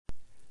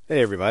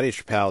Hey everybody, it's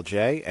your pal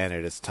Jay, and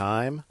it is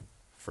time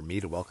for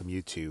me to welcome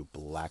you to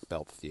Black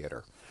Belt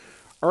Theater.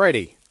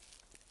 Alrighty,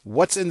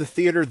 what's in the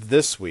theater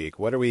this week?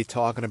 What are we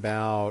talking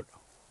about?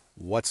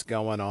 What's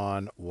going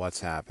on? What's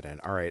happening?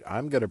 Alright,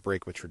 I'm going to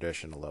break with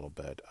tradition a little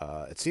bit.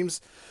 It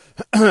seems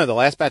the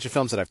last batch of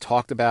films that I've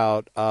talked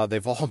about,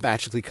 they've all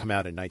magically come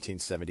out in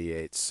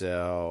 1978.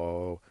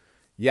 So,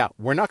 yeah,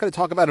 we're not going to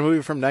talk about a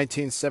movie from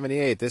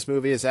 1978. This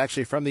movie is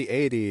actually from the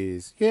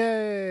 80s.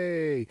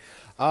 Yay!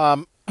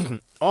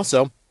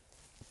 Also,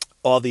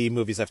 all the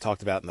movies I've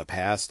talked about in the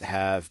past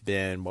have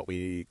been what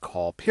we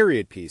call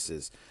period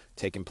pieces,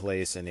 taking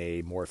place in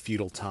a more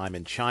feudal time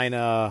in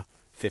China,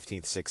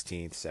 15th,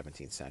 16th,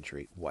 17th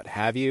century, what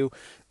have you.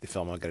 The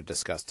film I'm going to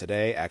discuss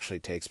today actually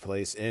takes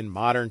place in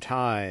modern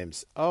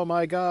times. Oh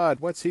my God,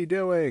 what's he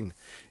doing?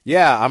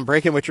 Yeah, I'm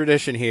breaking with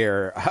tradition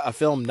here. A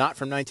film not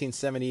from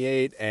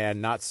 1978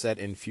 and not set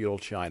in feudal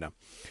China.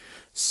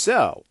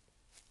 So,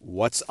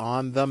 what's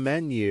on the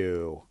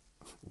menu?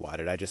 Why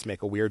did I just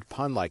make a weird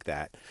pun like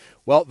that?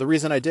 Well, the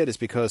reason I did is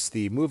because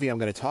the movie I'm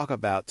going to talk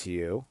to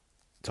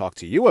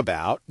you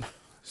about,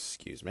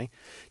 excuse me,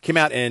 came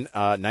out in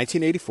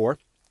 1984,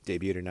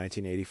 debuted in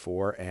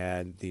 1984,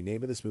 and the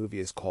name of this movie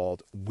is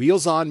called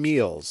Wheels on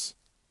Meals.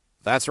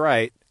 That's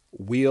right,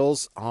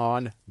 Wheels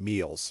on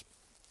Meals.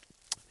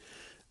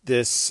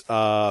 This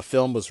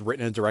film was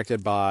written and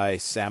directed by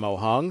Sammo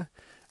Hung,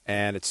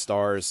 and it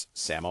stars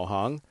Sammo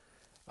Hung,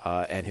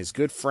 and his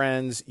good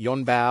friends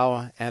Yun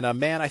Bao, and a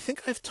man I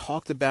think I've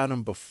talked about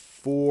him before.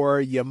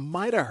 You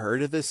might have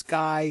heard of this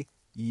guy.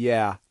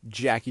 Yeah,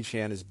 Jackie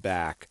Chan is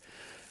back.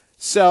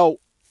 So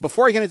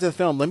before I get into the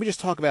film, let me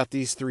just talk about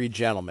these three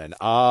gentlemen.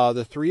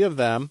 The three of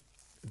them,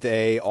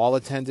 they all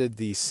attended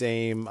the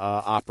same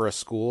opera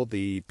school,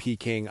 the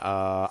Peking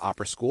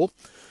Opera School.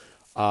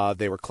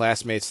 They were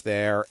classmates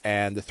there,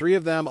 and the three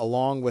of them,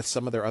 along with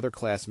some of their other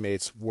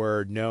classmates,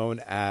 were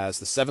known as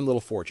the Seven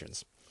Little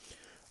Fortunes.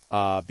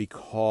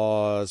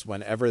 Because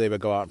whenever they would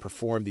go out and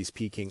perform these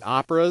Peking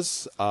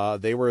operas,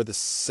 they were the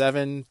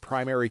seven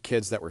primary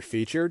kids that were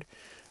featured.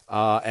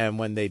 And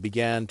when they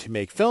began to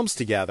make films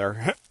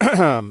together,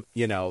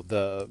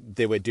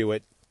 they would do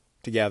it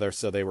together,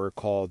 so they were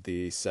called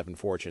the Seven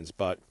Fortunes.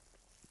 But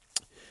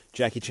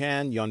Jackie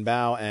Chan, Yun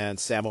Bao, and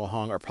Sammo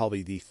Hung are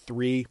probably the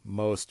three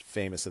most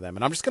famous of them.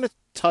 And I'm just going to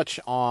touch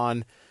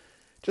on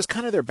just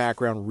kind of their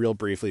background real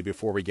briefly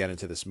before we get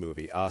into this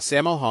movie.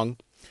 Sammo Hung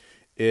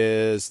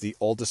is the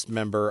oldest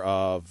member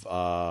of,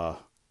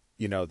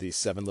 the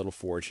Seven Little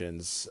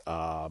Fortunes.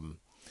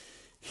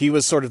 He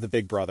was sort of the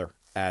big brother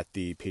at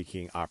the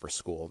Peking Opera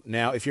School.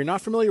 Now, if you're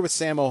not familiar with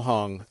Sammo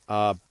Hung,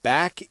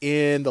 back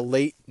in the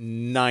late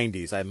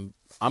 90s,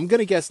 I'm going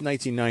to guess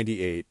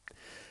 1998,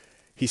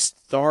 he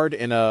starred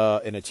in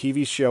a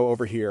TV show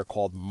over here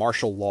called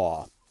Martial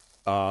Law.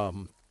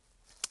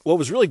 What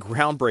was really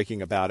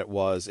groundbreaking about it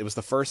was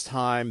the first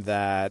time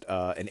that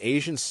an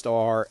Asian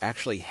star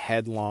actually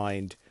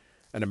headlined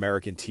an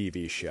American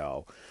TV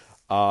show.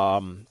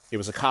 It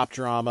was a cop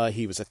drama.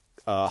 He was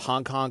a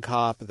Hong Kong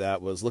cop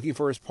that was looking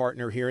for his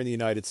partner here in the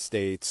United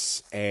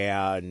States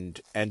and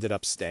ended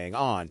up staying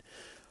on.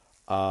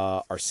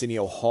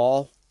 Arsenio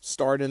Hall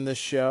starred in this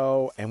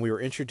show, and we were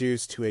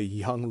introduced to a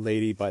young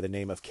lady by the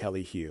name of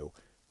Kelly Hu.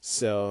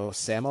 So,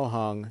 Sammo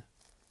Hung,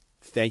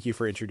 thank you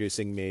for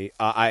introducing me,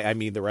 I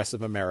mean the rest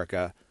of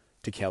America,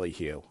 to Kelly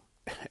Hu.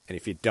 And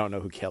if you don't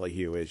know who Kelly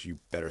Hu is, you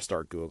better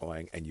start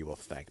Googling, and you will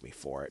thank me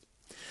for it.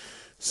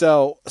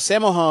 So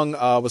Sammo Hung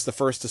was the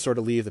first to sort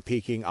of leave the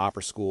Peking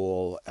Opera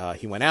School.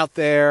 He went out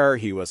there.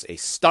 He was a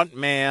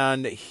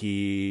stuntman.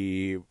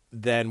 He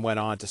then went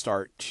on to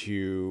start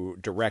to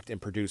direct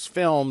and produce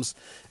films.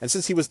 And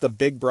since he was the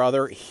big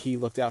brother, he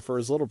looked out for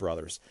his little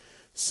brothers.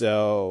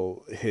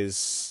 So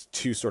his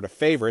two sort of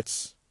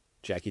favorites,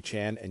 Jackie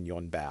Chan and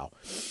Yun Bao.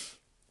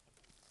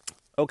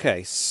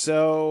 Okay,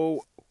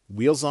 so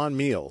Wheels on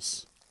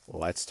Meals.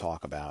 Let's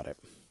talk about it.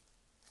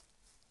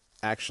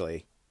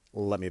 Actually,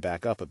 let me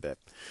back up a bit.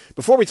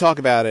 Before we talk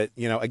about it,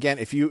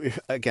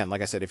 again,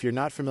 like I said, if you're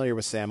not familiar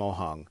with Sammo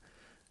Hung,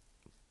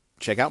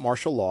 check out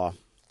Martial Law.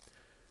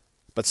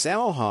 But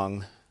Sammo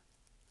Hung,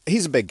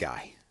 he's a big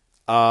guy.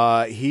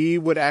 He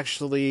would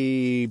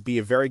actually be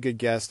a very good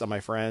guest on my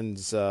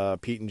friends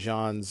Pete and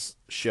John's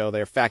show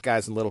there, Fat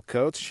Guys in Little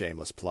Coats,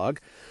 shameless plug.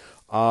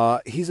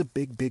 He's a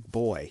big, big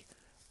boy,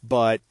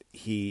 but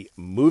he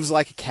moves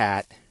like a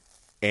cat.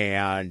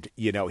 And,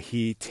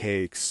 he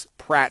takes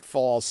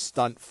pratfalls,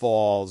 stunt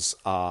falls.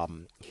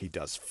 He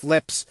does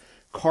flips,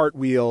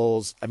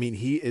 cartwheels. I mean,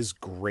 he is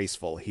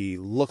graceful. He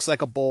looks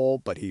like a bull,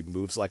 but he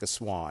moves like a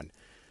swan.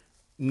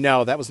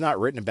 No, that was not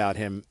written about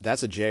him.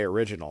 That's a Jay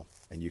original,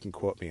 and you can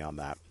quote me on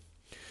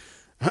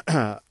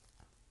that.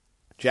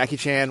 Jackie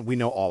Chan, we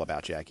know all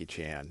about Jackie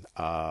Chan.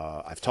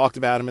 I've talked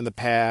about him in the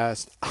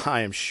past.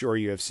 I am sure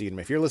you have seen him.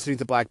 If you're listening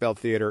to Black Belt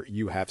Theater,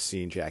 you have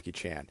seen Jackie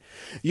Chan.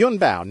 Yun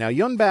Bao. Now,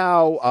 Yun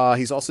Bao,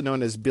 he's also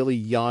known as Billy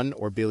Yun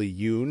or Billy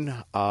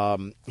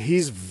Yoon.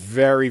 He's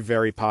very,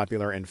 very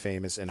popular and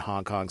famous in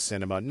Hong Kong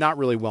cinema. Not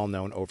really well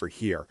known over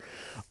here.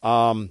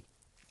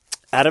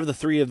 Out of the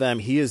three of them,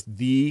 he is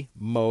the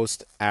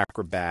most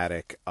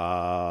acrobatic.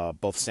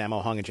 Both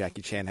Sammo Hung and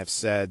Jackie Chan have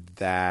said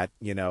that,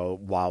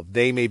 while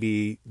they may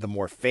be the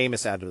more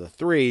famous out of the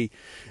three,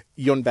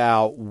 Yun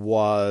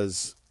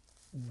Bao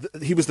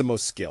he was the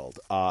most skilled.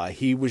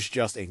 He was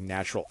just a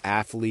natural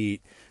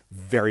athlete,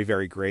 very,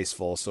 very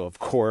graceful. So, of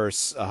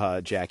course,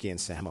 Jackie and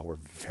Sammo were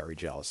very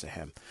jealous of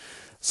him.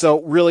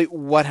 So, really,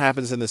 what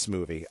happens in this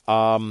movie?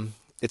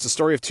 It's a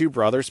story of two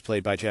brothers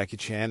played by Jackie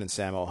Chan and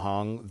Sammo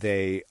Hung.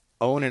 They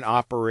own and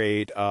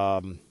operate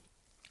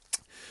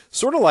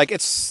sort of like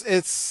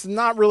it's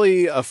not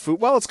really a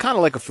food. Well, it's kind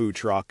of like a food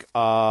truck,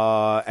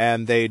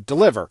 and they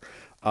deliver.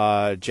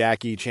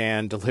 Jackie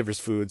Chan delivers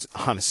foods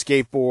on a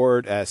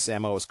skateboard as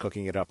Sammo is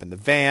cooking it up in the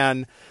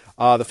van.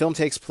 The film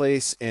takes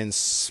place in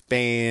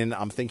Spain.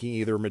 I'm thinking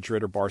either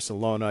Madrid or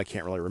Barcelona. I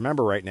can't really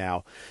remember right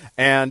now.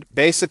 And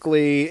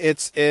basically,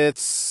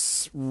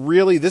 it's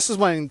really, this is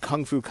when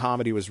Kung Fu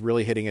comedy was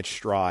really hitting its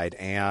stride.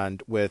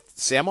 And with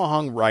Sammo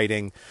Hung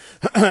writing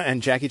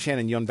and Jackie Chan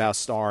and Yun Bao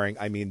starring,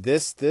 I mean,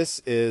 this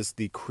is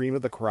the cream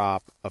of the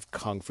crop of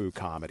Kung Fu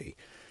comedy.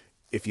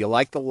 If you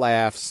like the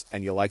laughs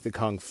and you like the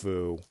Kung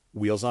Fu,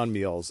 Wheels on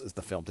Meals is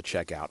the film to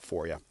check out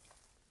for you.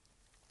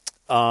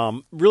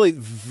 Really,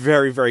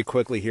 very, very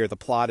quickly here, the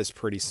plot is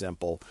pretty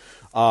simple.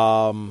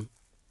 Sammo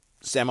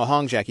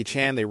Hung, Jackie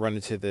Chan, they run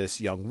into this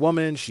young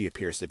woman. She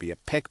appears to be a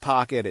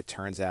pickpocket. It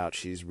turns out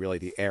she's really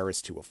the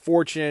heiress to a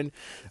fortune.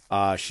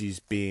 She's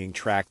being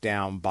tracked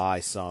down by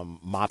some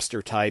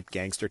mobster type,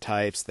 gangster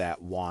types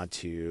that want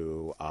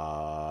to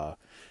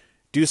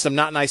do some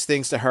not nice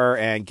things to her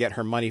and get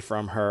her money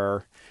from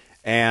her.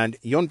 And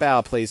Yun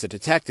Bao plays a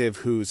detective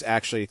who's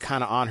actually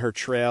kind of on her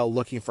trail,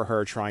 looking for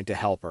her, trying to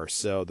help her.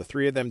 So the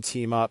three of them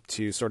team up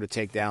to sort of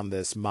take down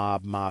this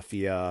mob,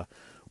 mafia,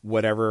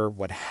 whatever,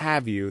 what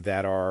have you,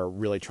 that are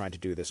really trying to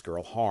do this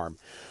girl harm.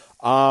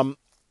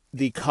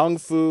 The Kung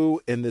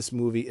Fu in this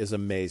movie is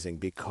amazing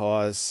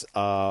because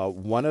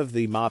one of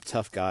the mob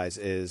tough guys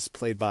is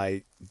played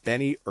by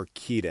Benny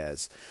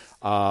Urquidez,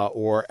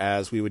 or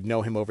as we would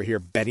know him over here,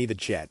 Benny the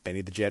Jet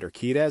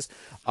Urquidez.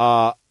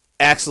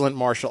 Excellent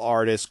martial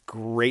artist,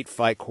 great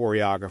fight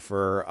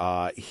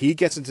choreographer. He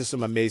gets into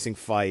some amazing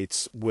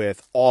fights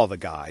with all the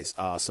guys.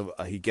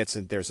 He gets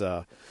in. There's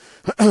a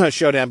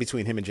showdown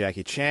between him and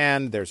Jackie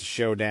Chan. There's a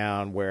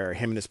showdown where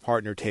him and his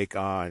partner take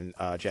on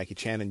Jackie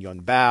Chan and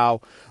Yun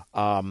Bao.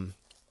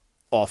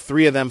 All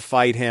three of them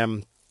fight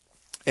him,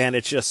 and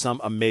it's just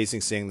some amazing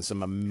singing,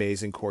 some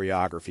amazing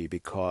choreography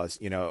because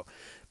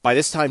by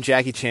this time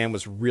Jackie Chan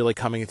was really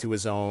coming into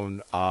his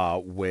own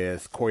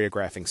with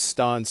choreographing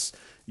stunts.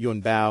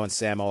 Yun Bao and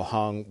Sammo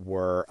Hung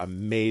were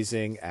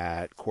amazing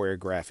at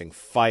choreographing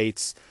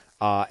fights.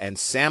 And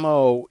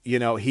Sammo,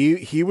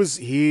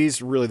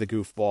 he's really the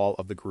goofball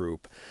of the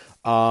group.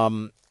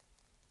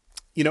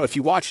 If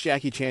you watch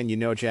Jackie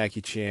Chan,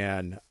 Jackie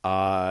Chan,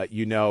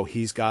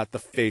 he's got the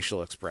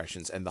facial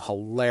expressions and the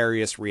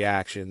hilarious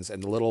reactions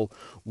and the little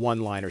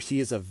one-liners.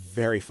 He is a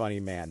very funny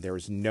man. There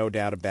is no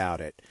doubt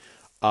about it.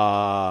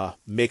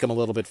 Make him a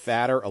little bit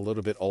fatter, a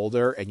little bit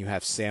older, and you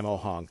have Sammo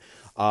Hung.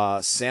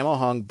 Sammo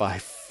Hung by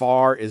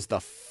far is the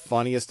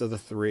funniest of the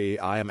three.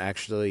 I am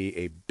actually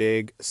a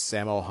big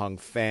Sammo Hung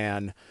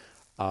fan.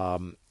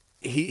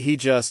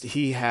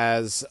 He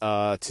has,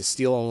 to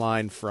steal a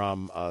line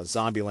from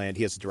Zombieland,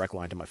 he has a direct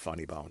line to my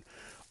funny bone.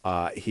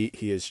 He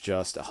is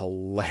just a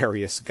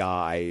hilarious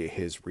guy.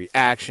 His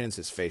reactions,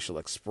 his facial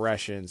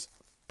expressions,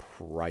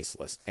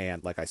 priceless.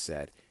 And like I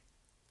said,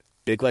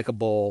 big like a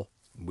bull,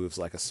 moves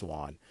like a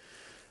swan.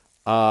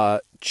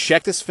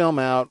 Check this film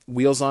out,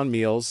 Wheels on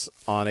Meals,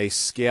 on a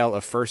scale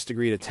of 1st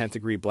degree to 10th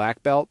degree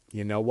black belt.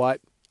 You know what?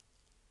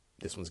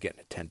 This one's getting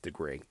a 10th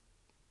degree.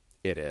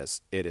 It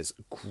is. It is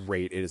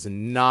great. It is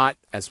not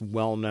as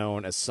well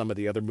known as some of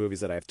the other movies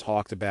that I've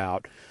talked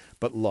about.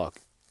 But look,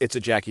 it's a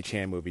Jackie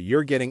Chan movie.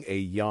 You're getting a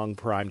young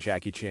prime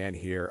Jackie Chan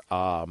here.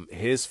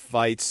 His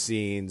fight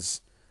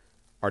scenes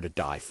are to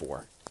die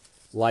for.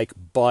 Like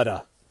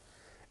butter.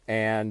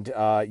 And,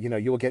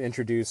 you will get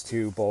introduced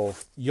to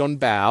both Yun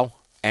Bao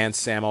and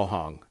Sammo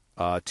Hung.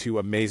 Two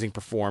amazing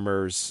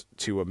performers,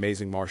 two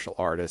amazing martial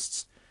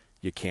artists.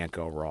 You can't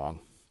go wrong.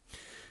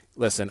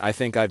 Listen, I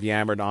think I've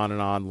yammered on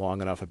and on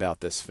long enough about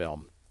this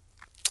film.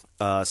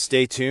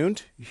 Stay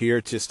tuned.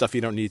 Here to Stuff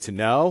You Don't Need to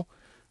Know.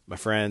 My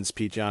friends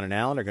Pete, John, and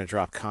Alan are going to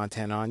drop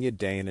content on you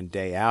day in and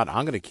day out.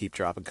 I'm going to keep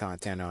dropping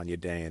content on you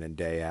day in and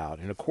day out.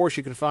 And, of course,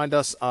 you can find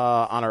us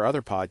on our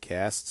other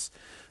podcasts.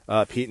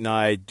 Pete and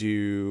I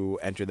do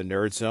Enter the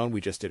Nerd Zone. We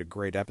just did a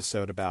great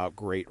episode about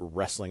great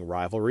wrestling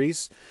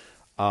rivalries.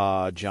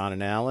 John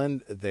and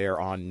Alan, they're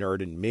on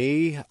Nerd and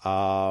Me.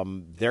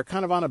 They're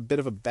kind of on a bit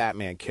of a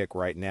Batman kick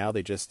right now.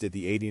 They just did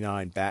the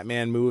 89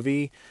 Batman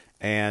movie,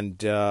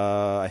 and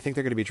I think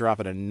they're going to be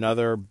dropping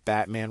another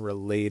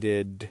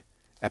Batman-related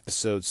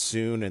episode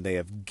soon, and they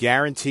have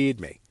guaranteed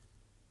me,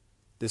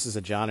 this is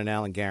a John and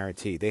Alan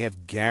guarantee, they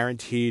have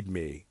guaranteed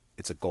me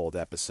it's a gold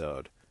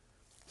episode.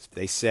 If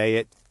they say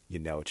it, you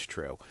know it's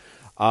true.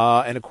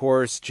 And of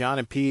course, John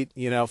and Pete,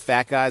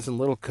 fat guys in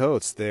little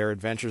coats, their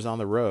adventures on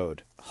the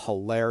road.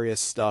 Hilarious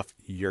stuff.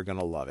 You're going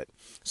to love it.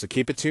 So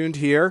keep it tuned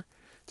here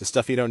to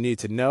Stuff You Don't Need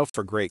to Know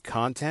for great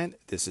content.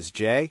 This is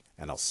Jay,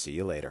 and I'll see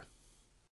you later.